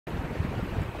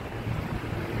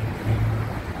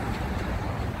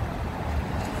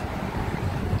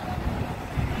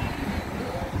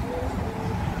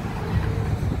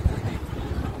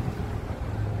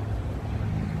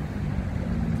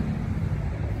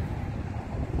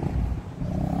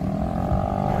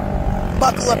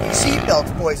buckle up your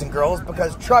seatbelts, boys and girls,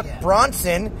 because Truck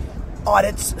Bronson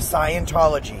audits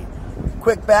Scientology.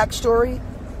 Quick backstory,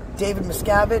 David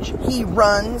Miscavige, he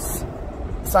runs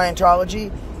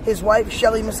Scientology. His wife,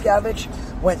 SHELLY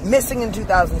MISCAVIGE, went missing in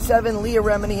 2007. Leah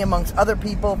Remini, amongst other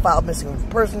people, filed missing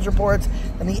persons reports,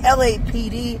 and the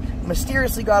LAPD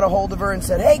mysteriously got a hold of her and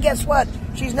said, hey, guess what?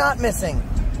 She's not missing.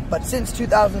 But since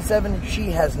 2007,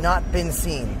 she has not been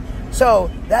seen.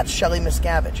 So, that's SHELLY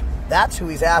MISCAVIGE. That's who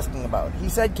he's asking about. He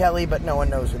said Kelly, but no one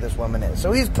knows who this woman is.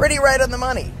 So he's pretty right on the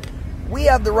money. We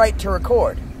have the right to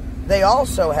record. They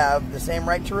also have the same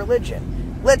right to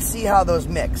religion. Let's see how those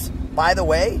mix. By the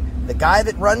way, the guy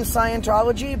that runs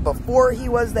Scientology, before he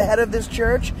was the head of this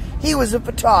church, he was a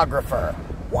photographer.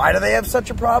 Why do they have such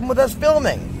a problem with us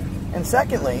filming? And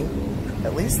secondly,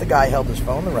 at least the guy held his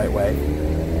phone the right way.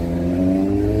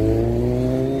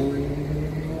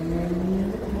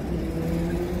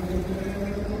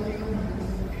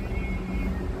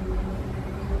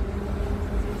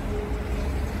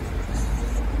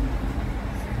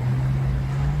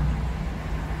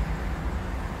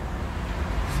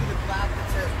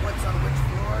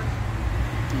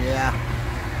 Yeah.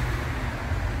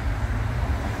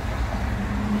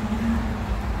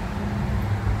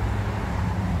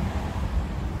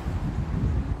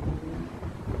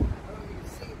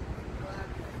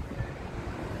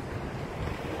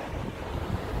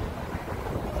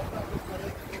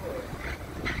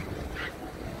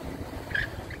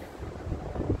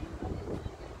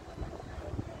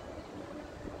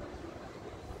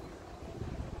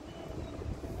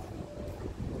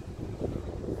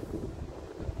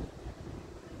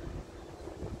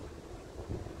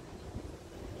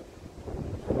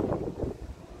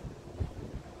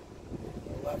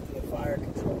 Left of the fire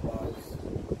control box.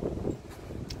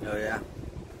 Oh, yeah.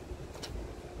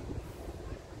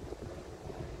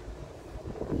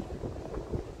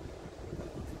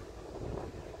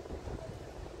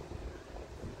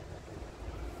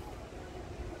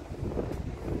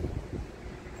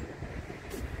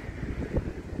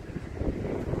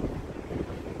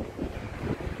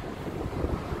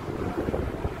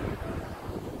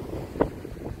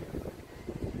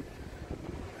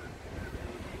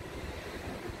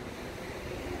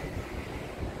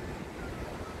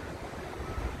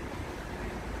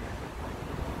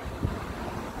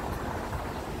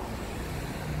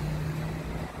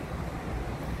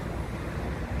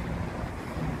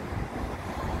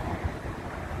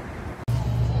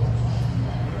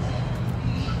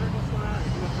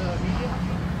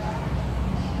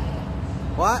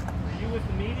 What? Are you with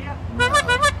the media?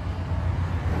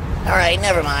 Alright,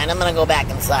 never mind. I'm gonna go back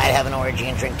inside, have an orgy,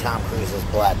 and drink Tom Cruise's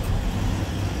blood.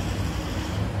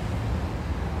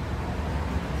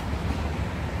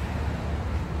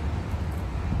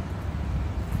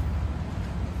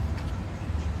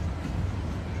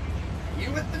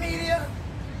 You with the media?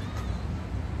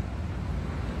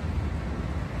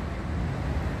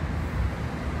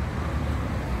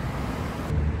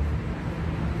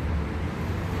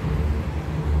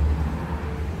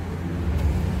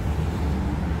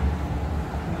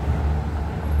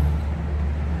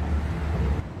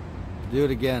 Do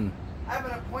it again. I have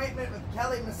an appointment with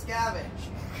Kelly Miscavige.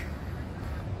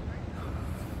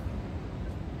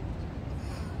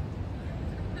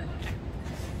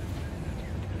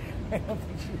 I don't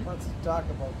think she wants to talk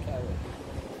about Kelly.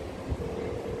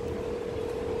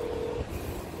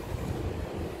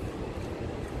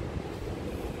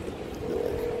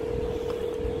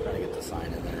 Trying to get the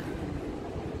sign in there.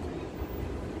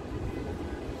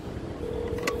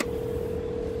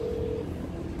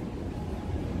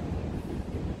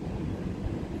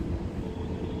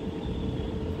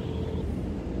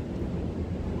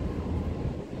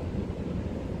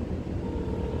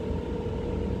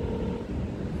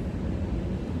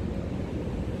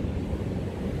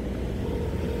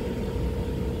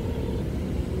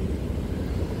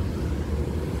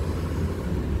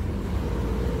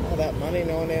 All that money,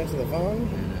 no one to answer the phone?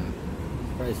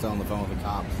 Probably still on the phone with the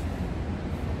cops.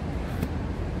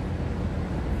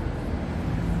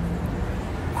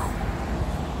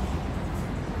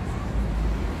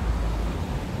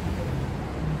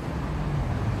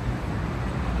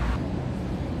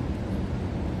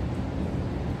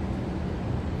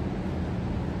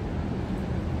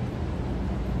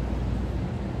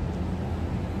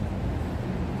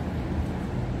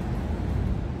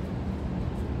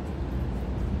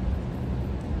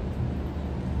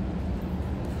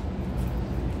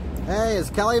 Hey, is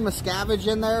Kelly Miscavige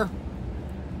in there?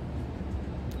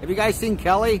 Have you guys seen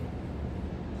Kelly?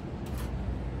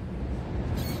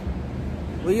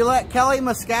 Will you let Kelly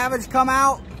Miscavige come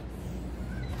out?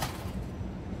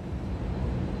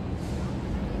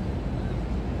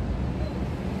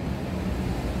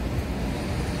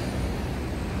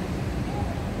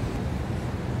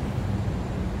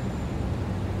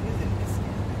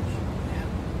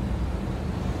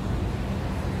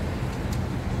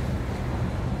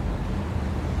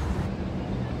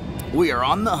 We are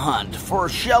on the hunt for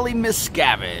Shelly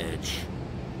Miscavige.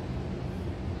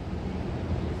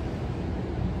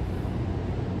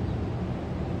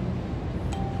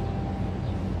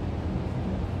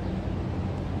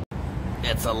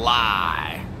 It's a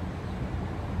lie.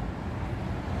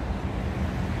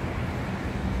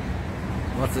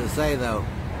 What's it say, though?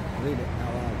 Read it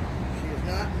out loud. She is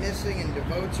not missing and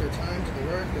devotes her time to the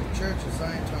work of the Church of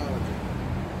Scientology.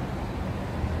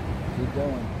 Keep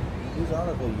going. Whose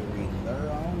article you reading? Their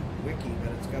own? Wiki,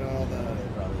 but it's got all the... They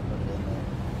probably put it in there.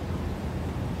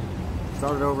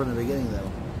 Started over in the beginning, though.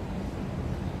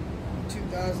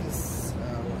 2000s,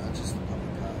 well, just the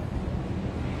public eye.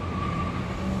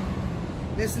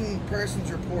 Missing persons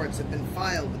reports have been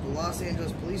filed with the Los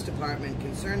Angeles Police Department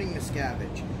concerning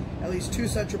Miscavige. At least 2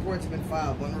 such reports have been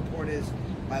filed. One report is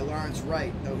by Lawrence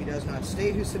Wright, though he does not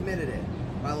state who submitted it,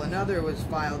 while another was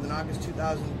filed in August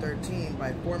 2013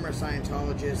 by former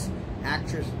Scientologist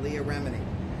actress Leah Remini.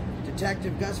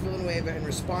 Detective Gus Villanueva, in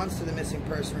response to the missing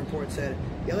person report, said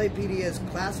the LAPD has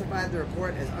classified the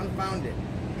report as unfounded,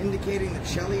 indicating that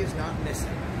Shelly is not missing.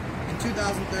 In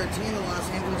 2013, the Los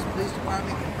Angeles Police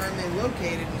Department confirmed they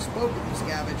located and spoke with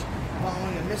Miscavige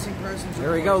following a missing persons report.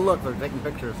 Here we go, look, they're taking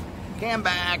pictures. Cam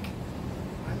back.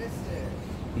 I missed it.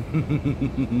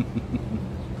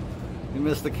 You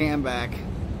missed the cam back.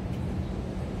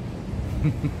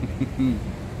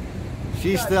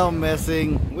 She's still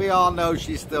missing. We all know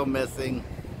she's still missing.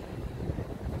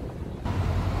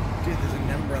 Dude, there's a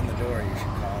number on the door. You should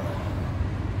call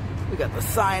it. We got the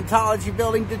Scientology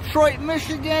building, Detroit,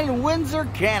 Michigan, Windsor,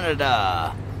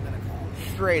 Canada.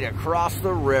 Straight across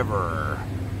the river.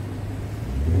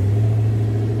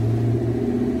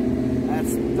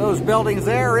 That's those buildings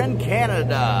there in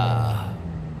Canada.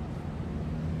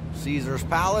 Caesar's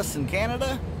Palace in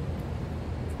Canada.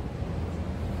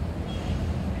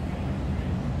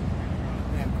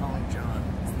 I'm calling John.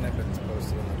 It's never been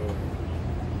posted on the door.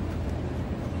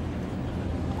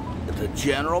 The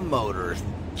General Motors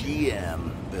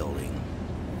GM building.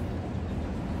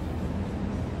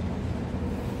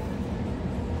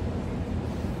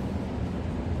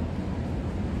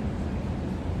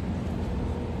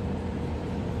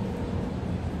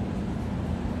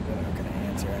 They're not going to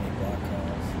answer any block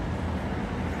calls.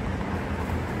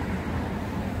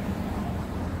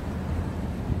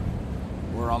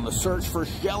 We're on the search for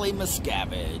Shelly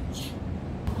Miscavige.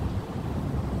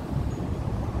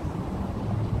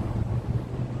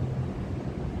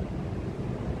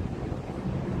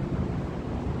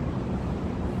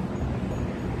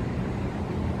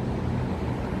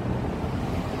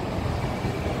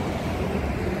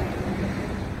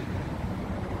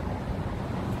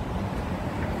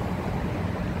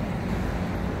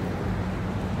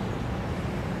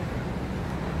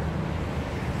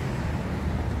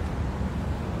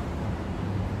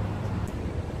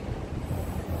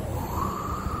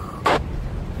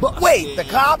 Wait, the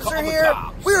cops are here?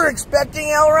 We were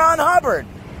expecting L. Ron Hubbard.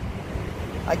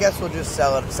 I guess we'll just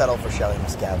settle for Shelly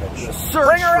Miscavige. The search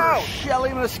Bring her for out. Shelly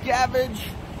Miscavige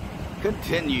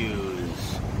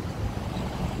continues.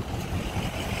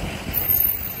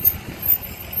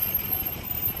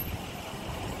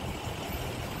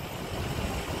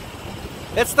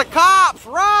 It's the cops!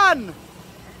 Run!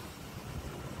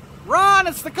 Run!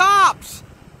 It's the cops!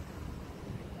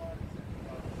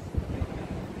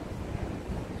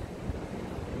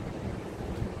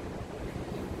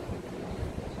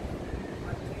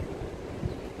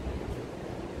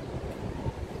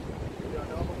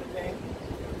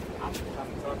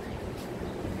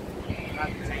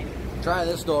 Try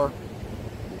this door.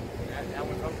 That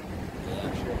one's open?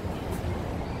 Yeah. Sure.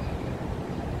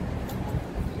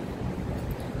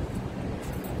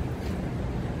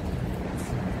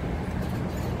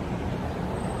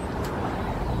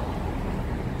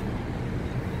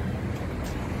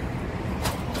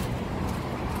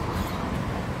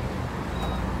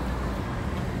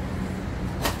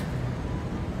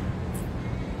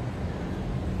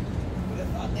 I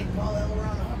thought they'd call L.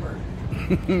 Ron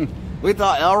Hubbard. We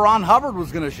thought L. Ron Hubbard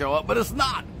was going to show up, but it's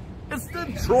not. It's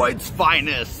Detroit's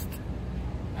finest.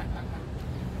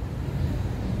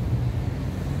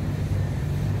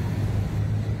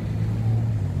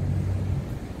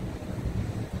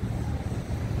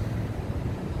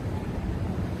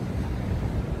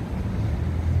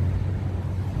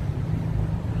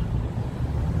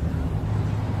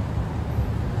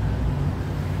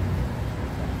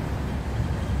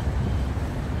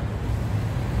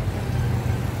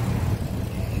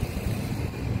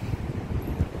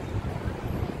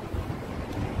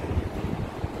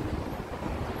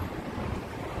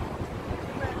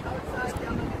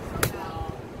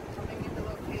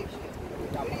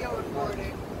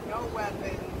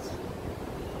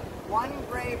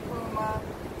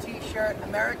 shirt,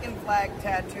 American flag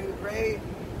tattoo, gray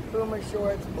Puma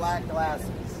shorts, black glasses.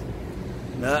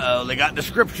 Uh-oh, they got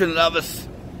description of us.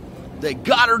 They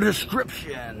got our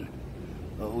description.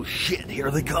 Oh shit, here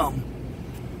they come.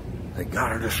 They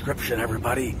got our description,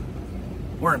 everybody.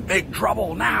 We're in big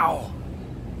trouble now.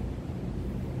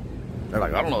 They're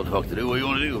like, I don't know what the fuck to do. What do you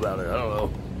want to do about it? I don't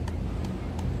know.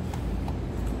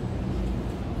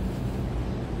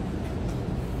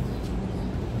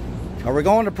 Are we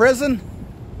going to prison?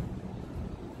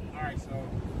 Alright, so,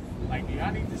 like, do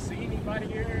y'all need to see anybody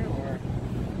here, or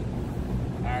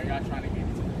are y'all trying to get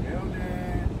into the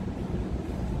building?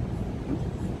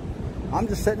 I'm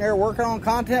just sitting there working on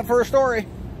content for a story.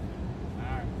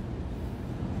 Alright.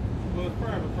 Well, it's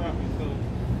private property, so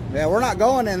Yeah, we're not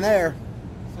going in there.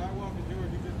 sidewalk is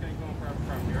yours, you just can't go on private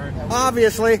property, right?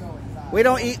 Obviously. We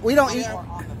don't eat. We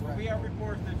have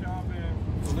reports that y'all been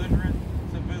belligerent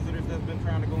to visitors that's been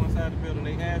trying to go inside the building.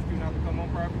 They asked you not to come on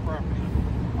private property.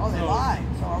 Oh, they lied.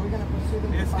 So are we going to pursue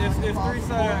them? It's three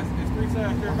sides. It's three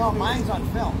sides there. No, mine's on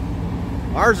film.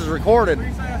 Ours is recorded.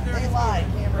 Three sides there. They lied.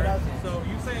 Camera doesn't. So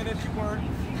you saying that you weren't?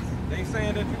 They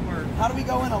saying that you weren't? How do we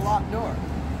go in a locked door?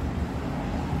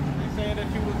 They saying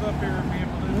that you was up here being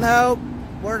belligerent? No,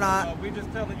 we're not. We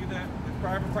just telling you that it's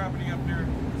private property up there.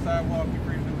 The sidewalk. You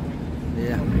free to do what you do.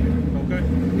 Yeah. Okay.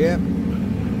 Yep.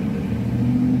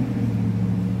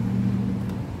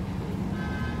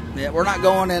 Yeah, we're not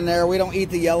going in there. We don't eat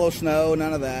the yellow snow,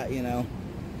 none of that, you know.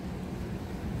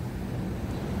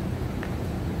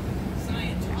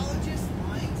 Scientologists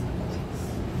lying to the police.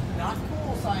 Not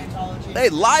cool, Scientology. They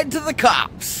lied to the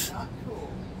cops. Not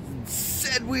cool.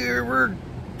 Said we were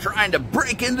trying to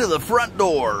break into the front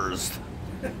doors.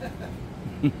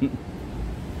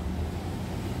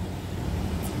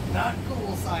 Not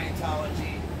cool,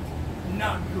 Scientology.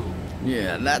 Not cool.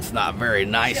 Yeah, and that's not very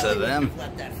nice Shelly of them. wouldn't have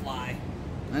let that fly.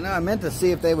 I know, I meant to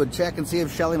see if they would check and see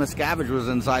if Shelly Miscavige was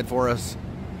inside for us.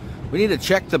 We need to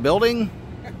check the building.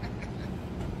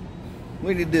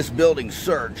 We need this building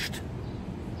searched.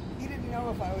 He didn't know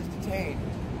if I was detained.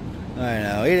 I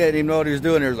know, he didn't even know what he was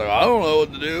doing. He was like, I don't know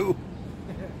what to do.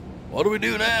 What do we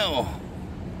do now?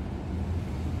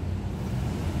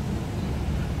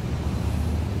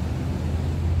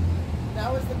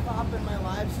 That was the cop in my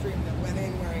live stream that went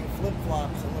in wearing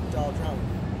flip-flops and looked all drunk.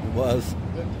 It was.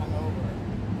 Looked hungover.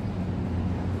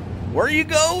 Where are you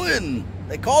going?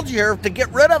 They called you here to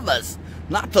get rid of us,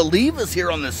 not to leave us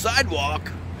here on the sidewalk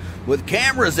with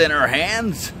cameras in our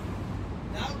hands.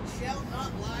 Thou shalt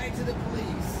not lie to the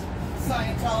police.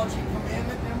 Scientology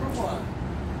commandment number 1.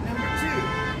 Number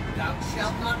 2, thou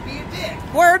shalt not be a dick.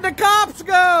 Where'd the cops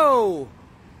go?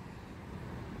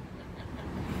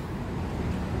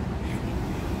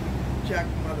 Check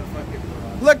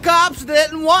motherfucking garage. The cops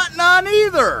didn't want none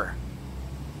either.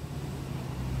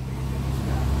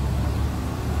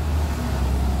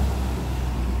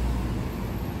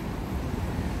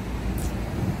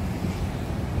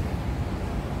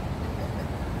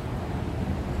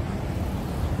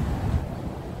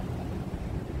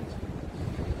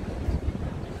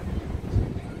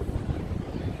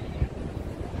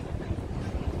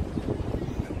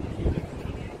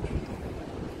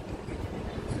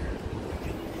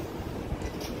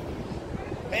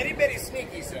 Very, very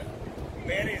sneaky, sir.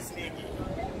 Very sneaky.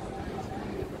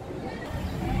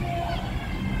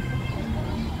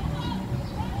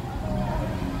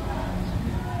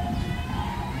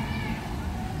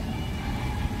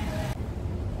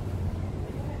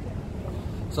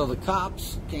 So the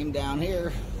cops came down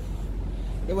here.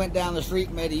 They went down the street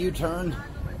and made a U-turn.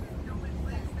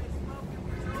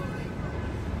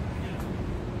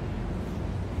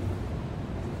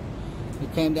 He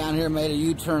came down here, made a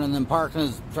U-turn, and then parked and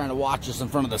is trying to watch us in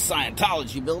front of the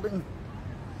Scientology building.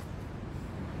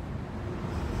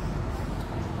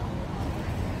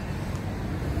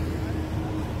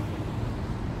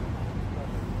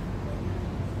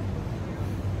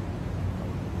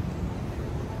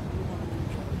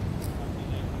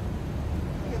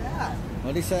 Look at that.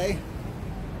 What'd he say?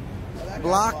 Oh, that guy's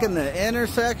Blocking lost. the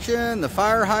intersection, the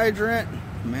fire hydrant.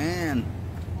 Man.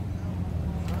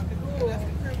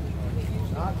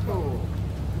 Not cool.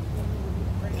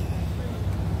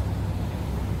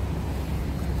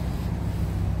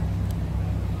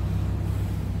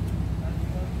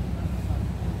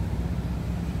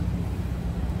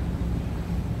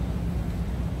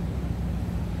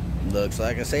 Looks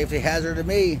like a safety hazard to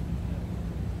me.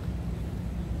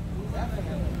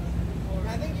 Definitely.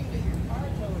 I think you can get your car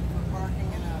towed for parking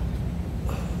in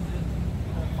a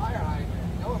fire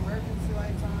hydrant. No emergency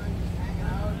lights on, just hanging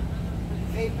out,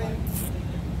 vaping.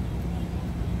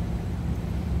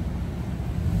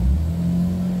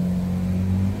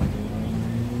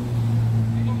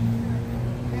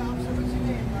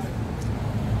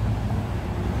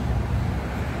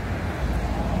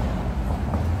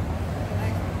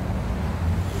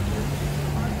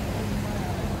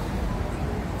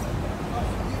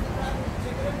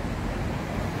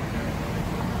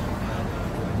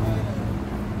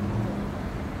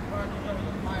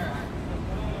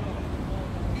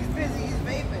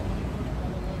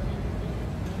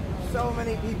 So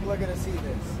many people are gonna see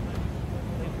this.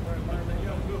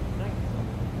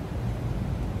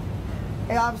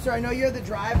 Hey, officer, I know you're the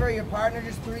driver. Your partner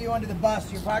just threw you under the bus.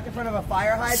 You're parked in front of a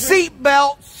fire hydrant. Seat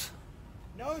belts.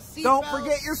 No seat Don't belts.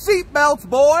 forget your seat belts,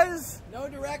 boys. No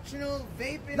directional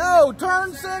vaping. No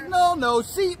turn signal. No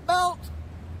seat belt.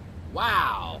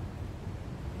 Wow.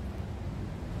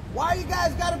 Why you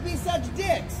guys gotta be such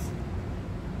dicks?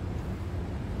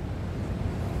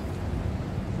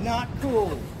 Not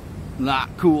cool. Not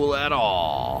cool at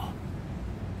all.